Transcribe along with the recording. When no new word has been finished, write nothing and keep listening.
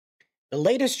The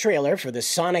latest trailer for the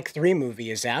Sonic 3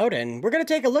 movie is out, and we're going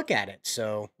to take a look at it,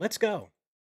 so let's go.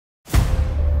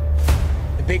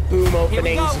 The big boom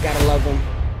openings, you gotta love them.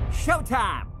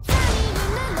 Showtime!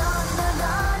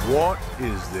 What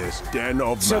is this den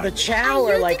of So the Chow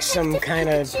are like some kind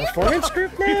of performance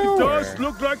group now? It does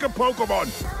look like a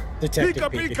Pokemon! Detective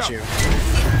Pika, Pikachu.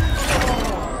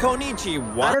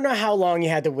 Konnichiwa. I don't know how long you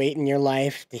had to wait in your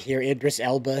life to hear Idris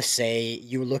Elba say,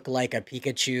 "You look like a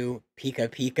Pikachu, Pika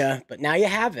Pika," but now you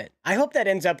have it. I hope that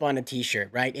ends up on a t-shirt,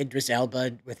 right? Idris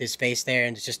Elba with his face there,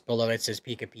 and just below it says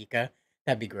Pika Pika.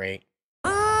 That'd be great.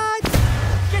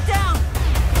 Get down!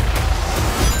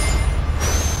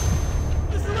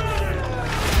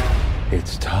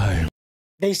 It's time.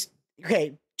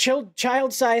 Okay,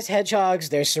 child-sized hedgehogs,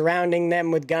 they're surrounding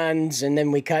them with guns, and then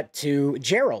we cut to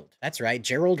Gerald. That's right,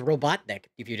 Gerald Robotnik,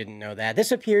 if you didn't know that.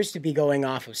 This appears to be going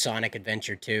off of Sonic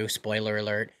Adventure 2, spoiler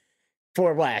alert,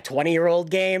 for what, a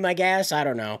 20-year-old game, I guess? I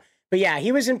don't know. But yeah,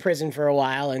 he was in prison for a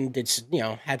while and did,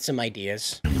 had some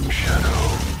ideas. Shadow.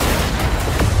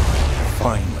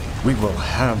 Finally, we will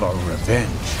have our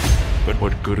revenge. But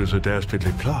what good is a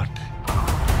dastardly plot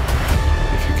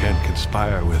if you can't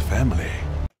conspire with family?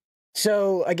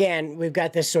 So, again, we've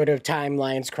got this sort of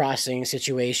timelines crossing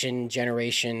situation,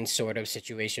 generation sort of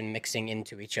situation mixing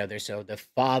into each other. So the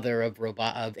father of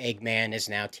Eggman is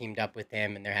now teamed up with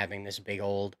him, and they're having this big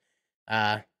old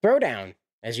throwdown,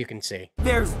 as you can see.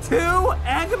 There's 2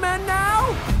 Eggmen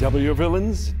now? Double your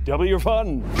villains, double your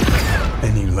fun.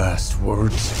 Any last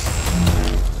words?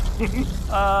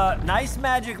 Nice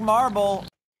magic marble.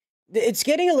 It's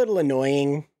getting a little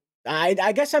annoying.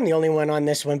 I guess I'm the only one on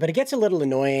this one, but it gets a little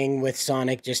annoying with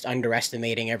Sonic just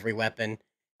underestimating every weapon.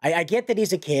 I get that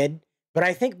he's a kid, but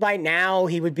I think by now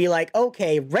he would be like,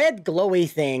 okay, red glowy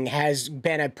thing has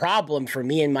been a problem for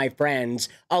me and my friends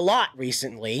a lot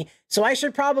recently, so I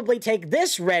should probably take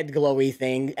this red glowy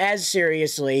thing as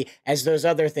seriously as those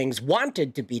other things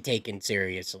wanted to be taken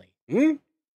seriously.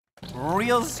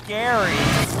 Real scary.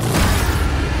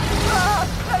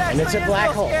 And it's a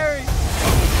black hole. Scary.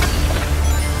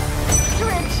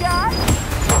 Trick shot.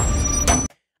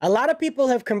 A lot of people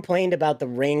have complained about the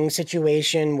ring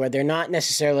situation where they're not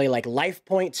necessarily like life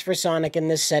points for Sonic in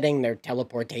this setting, they're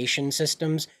teleportation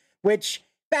systems, which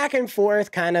back and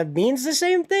forth kind of means the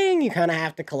same thing. You kind of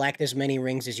have to collect as many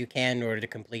rings as you can in order to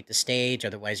complete the stage,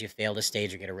 otherwise you fail the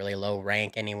stage or get a really low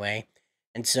rank anyway.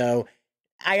 And so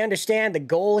I understand the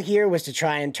goal here was to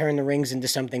try and turn the rings into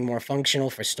something more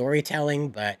functional for storytelling,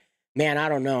 but man, I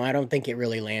don't know. I don't think it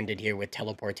really landed here with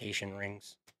teleportation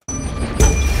rings.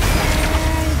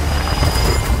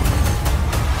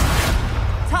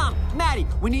 Tom, Maddie,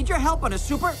 we need your help on a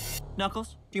super...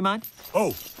 Knuckles, do you mind? Oh,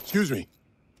 excuse me.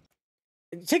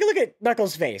 Take a look at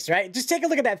Knuckles' face, right? Just take a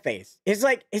look at that face. It's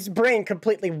like his brain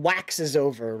completely waxes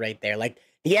over right there. Like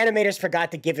the animators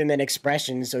forgot to give him an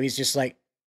expression, so he's just like,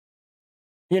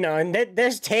 and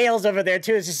there's Tails over there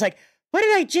too. It's just like, what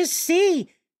did I just see?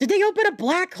 Did they open a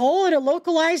black hole in a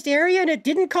localized area and it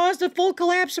didn't cause the full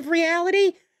collapse of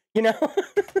reality? Tom,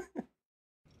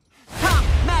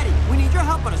 Maddie, we need your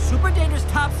help on a super dangerous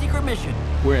top secret mission.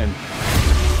 We're in.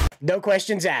 No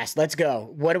questions asked. Let's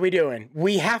go. What are we doing?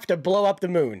 We have to blow up the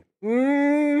moon.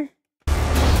 Are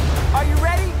you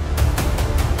ready?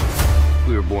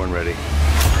 We were born ready.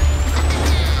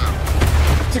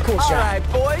 It's a cool shot. All right,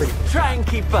 boys, try and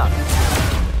keep up.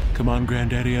 Come on,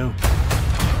 Granddaddy-O.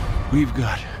 We've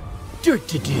got dirt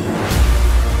to do.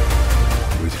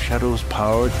 With Shadow's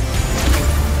power,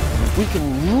 we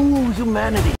can rule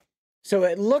humanity. So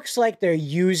it looks like they're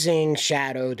using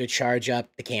Shadow to charge up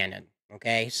the cannon,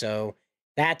 okay? So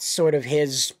that's sort of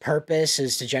his purpose,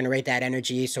 is to generate that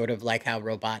energy, sort of like how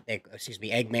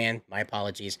Eggman, my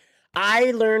apologies.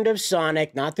 I learned of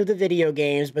Sonic, not through the video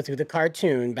games, but through the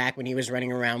cartoon, back when he was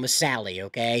running around with Sally,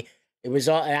 okay? It was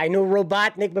all, I knew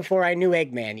Robotnik before I knew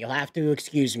Eggman. You'll have to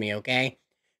excuse me, okay?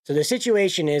 So the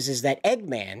situation is that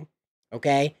Eggman,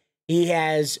 okay, he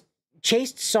has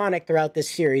chased Sonic throughout this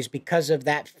series because of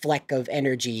that fleck of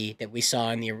energy that we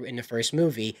saw in the first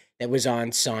movie that was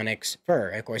on Sonic's fur.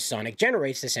 Of course, Sonic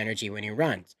generates this energy when he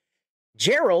runs.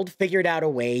 Gerald figured out a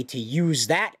way to use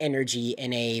that energy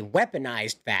in a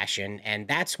weaponized fashion, and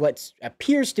that's what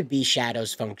appears to be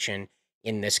Shadow's function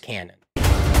in this canon.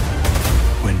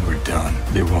 When we're done,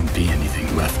 there won't be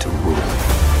anything left to rule.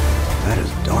 That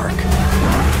is dark.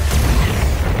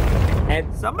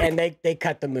 And they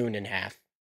cut the moon in half.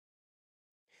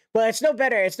 Well, it's no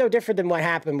better. It's no different than what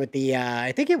happened with the,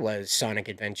 I think it was Sonic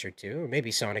Adventure 2, or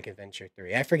maybe Sonic Adventure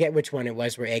 3. I forget which one it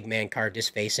was where Eggman carved his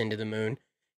face into the moon.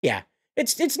 Yeah,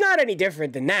 it's not any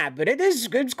different than that, but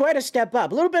it's quite a step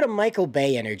up. A little bit of Michael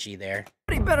Bay energy there.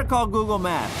 You better call Google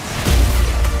Maps.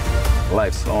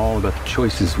 Life's all about the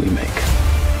choices we make.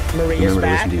 Maria's Remember to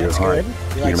back. listen to your That's heart. good. You're You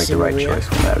gonna like make the seeing right Maria? choice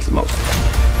when it matters the most.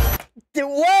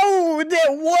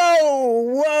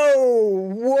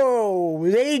 Whoa.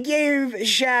 They gave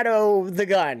Shadow the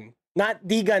gun. Not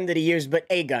the gun that he used, but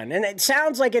a gun. And it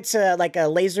sounds like it's like a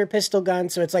laser pistol gun,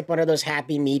 so it's like one of those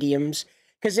happy mediums.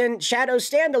 Because in Shadow's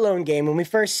standalone game, when we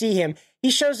first see him, he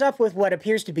shows up with what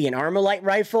appears to be an Armalite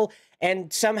rifle,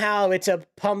 and somehow it's a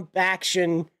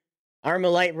pump-action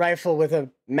Armalite rifle with a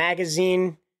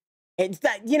magazine. It's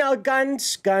that, you know,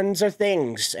 guns are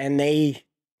things, and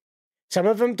some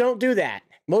of them don't do that.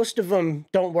 Most of them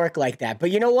don't work like that.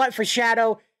 But you know what? For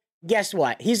Shadow, guess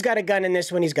what? He's got a gun in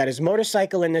this one. He's got his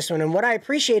motorcycle in this one. And what I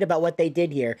appreciate about what they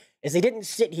did here is they didn't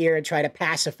sit here and try to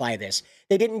pacify this.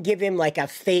 They didn't give him like a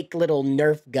fake little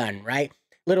Nerf gun, right?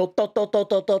 Little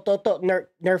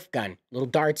Nerf gun, little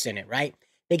darts in it, right?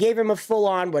 They gave him a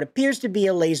full-on, what appears to be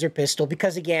a laser pistol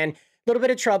because, again, a little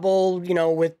bit of trouble, you know,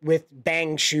 with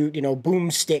bang shoot, you know,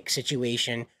 boomstick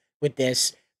situation with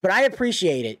this. But I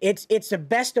appreciate it. It's the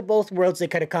best of both worlds they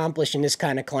could accomplish in this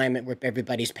kind of climate where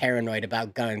everybody's paranoid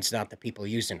about guns, not the people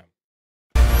using them.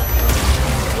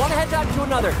 Want to head down to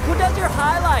another? Who does your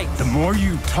highlights? The more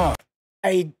you talk.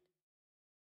 I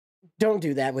don't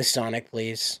do that with Sonic,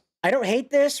 please. I don't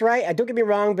hate this, right? Don't get me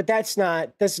wrong, but that's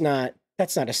not a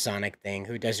Sonic thing.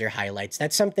 Who does your highlights?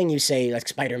 That's something you say, like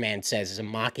Spider-Man says, is a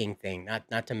mocking thing,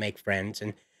 not to make friends.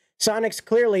 And Sonic's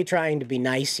clearly trying to be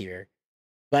nice here.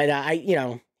 But you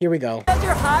know, here we go. Who does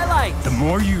your highlights? The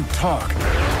more you talk,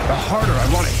 the harder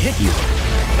I want to hit you.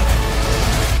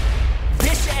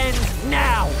 This ends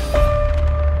now.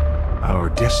 Our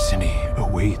destiny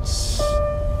awaits.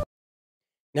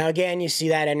 Now again, you see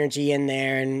that energy in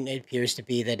there, and it appears to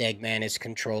be that Eggman is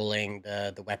controlling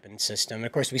the weapon system.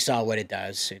 Of course, we saw what it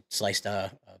does. It sliced the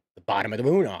bottom of the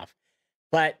moon off.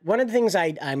 But one of the things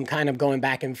I'm kind of going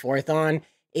back and forth on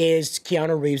is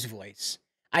Keanu Reeves' voice.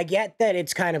 I get that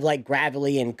it's kind of like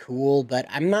gravelly and cool, but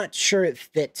I'm not sure it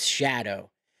fits Shadow.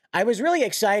 I was really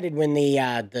excited when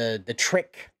the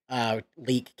trick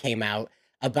leak came out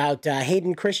about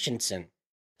Hayden Christensen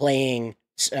being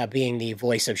the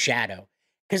voice of Shadow.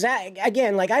 Because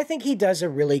again, like, I think he does a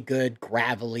really good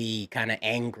gravelly kind of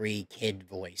angry kid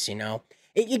voice. You know,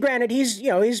 granted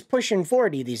he's pushing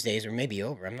 40 these days, or maybe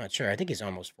over. I'm not sure. I think he's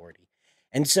almost 40,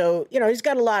 and so he's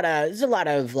got there's a lot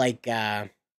of like.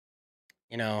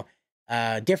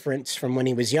 Difference from when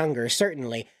he was younger,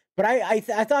 certainly. But I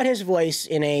thought his voice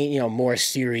in a more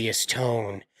serious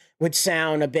tone would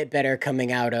sound a bit better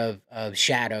coming out of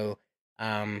Shadow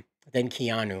than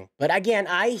Keanu. But again,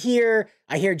 I hear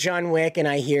John Wick and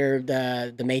I hear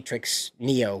the Matrix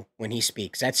Neo when he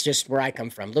speaks. That's just where I come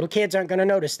from. Little kids aren't going to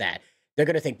notice that. They're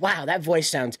going to think, wow, that voice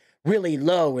sounds really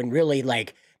low and really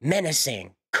like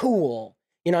menacing, cool.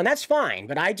 And that's fine,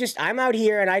 but I'm out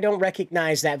here and I don't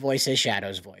recognize that voice as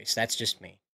Shadow's voice. That's just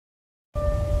me.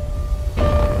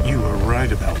 You were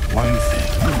right about one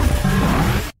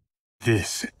thing.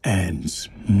 This ends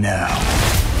now.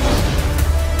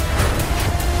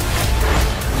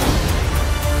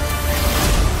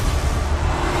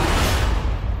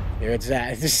 Here it's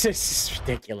that. This is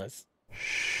ridiculous.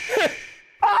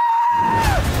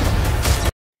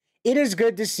 It is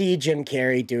good to see Jim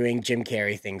Carrey doing Jim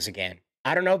Carrey things again.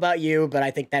 I don't know about you, but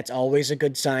I think that's always a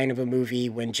good sign of a movie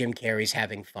when Jim Carrey's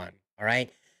having fun, all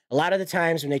right? A lot of the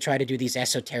times when they try to do these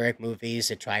esoteric movies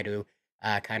that try to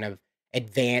kind of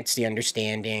advance the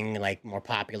understanding, like more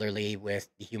popularly with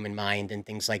the human mind and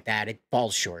things like that, it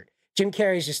falls short. Jim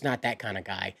Carrey's just not that kind of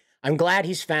guy. I'm glad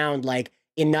he's found, like,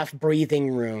 enough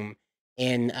breathing room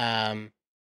in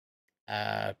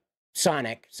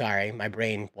Sonic. Sorry, my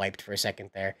brain wiped for a second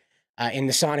there. In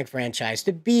the Sonic franchise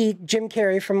to be Jim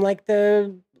Carrey from like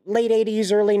the late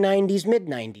 80s, early 90s, mid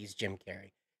 90s Jim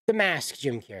Carrey. The Mask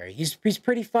Jim Carrey. He's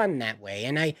pretty fun that way.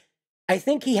 And I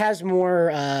think he has more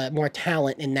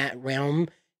talent in that realm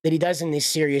that he does in these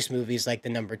serious movies like The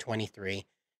Number 23.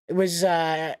 It was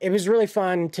really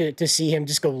fun to see him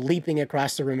just go leaping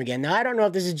across the room again. Now I don't know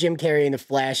if this is Jim Carrey in the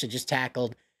flesh that just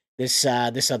tackled this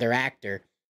other actor.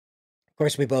 Of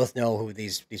course, we both know who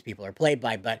these people are played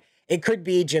by, but it could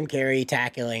be Jim Carrey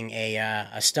tackling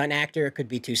a stunt actor. It could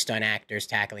be two stunt actors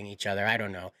tackling each other. I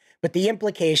don't know. But the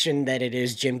implication that it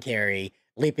is Jim Carrey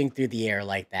leaping through the air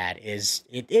like that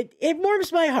it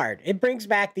warms my heart. It brings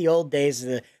back the old days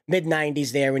of the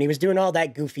mid-90s there when he was doing all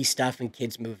that goofy stuff in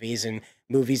kids' movies and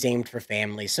movies aimed for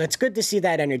families. So it's good to see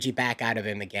that energy back out of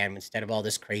him again instead of all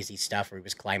this crazy stuff where he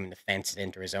was climbing the fence to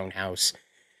enter his own house.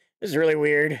 It was really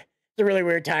weird. It's a really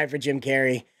weird time for Jim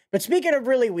Carrey. But speaking of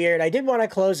really weird, I did want to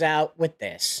close out with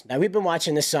this. Now, we've been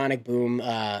watching the Sonic Boom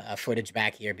footage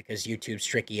back here because YouTube's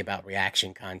tricky about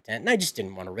reaction content, and I just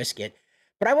didn't want to risk it.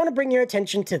 But I want to bring your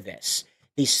attention to this.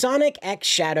 The Sonic X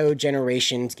Shadow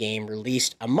Generations game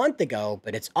released a month ago,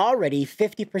 but it's already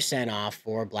 50% off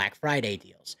for Black Friday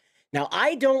deals. Now,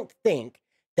 I don't think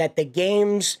that the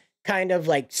game's kind of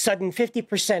like sudden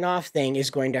 50% off thing is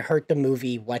going to hurt the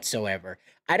movie whatsoever.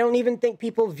 I don't even think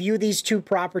people view these two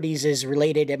properties as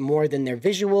related at more than their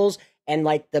visuals and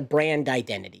like the brand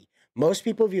identity. Most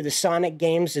people view the Sonic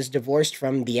games as divorced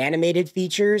from the animated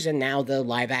features and now the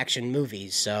live action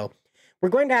movies. So we're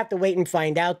going to have to wait and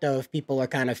find out, though, if people are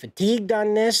kind of fatigued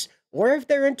on this or if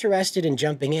they're interested in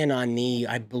jumping in on the,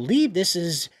 I believe this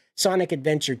is Sonic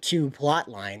Adventure 2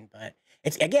 plotline, but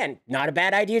it's, again, not a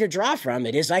bad idea to draw from.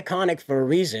 It is iconic for a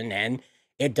reason, and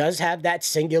it does have that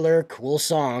singular cool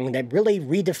song that really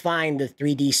redefined the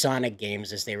 3D Sonic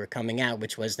games as they were coming out,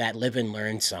 which was that Live and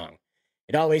Learn song.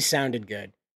 It always sounded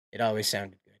good. It always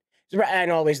sounded good.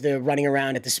 And always the running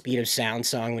around at the speed of sound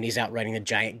song when he's out running the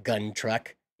giant gun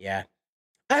truck. Yeah.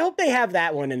 I hope they have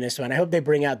that one in this one. I hope they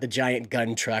bring out the giant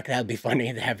gun truck. That would be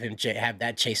funny to have him have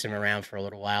that chase him around for a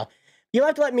little while. You'll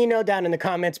have to let me know down in the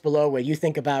comments below what you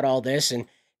think about all this. And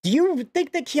do you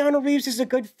think that Keanu Reeves is a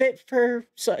good fit for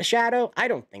Shadow? I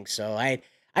don't think so. I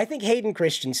think Hayden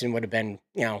Christensen would have been,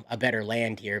 you know, a better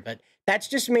land here. But that's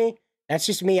just me. That's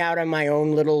just me out on my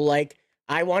own little, like,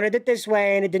 I wanted it this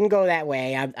way and it didn't go that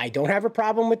way. I don't have a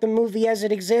problem with the movie as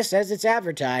it exists, as it's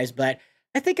advertised. But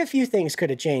I think a few things could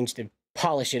have changed to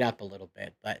polish it up a little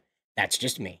bit. But that's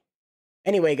just me.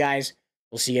 Anyway, guys,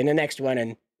 we'll see you in the next one.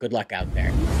 And good luck out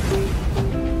there.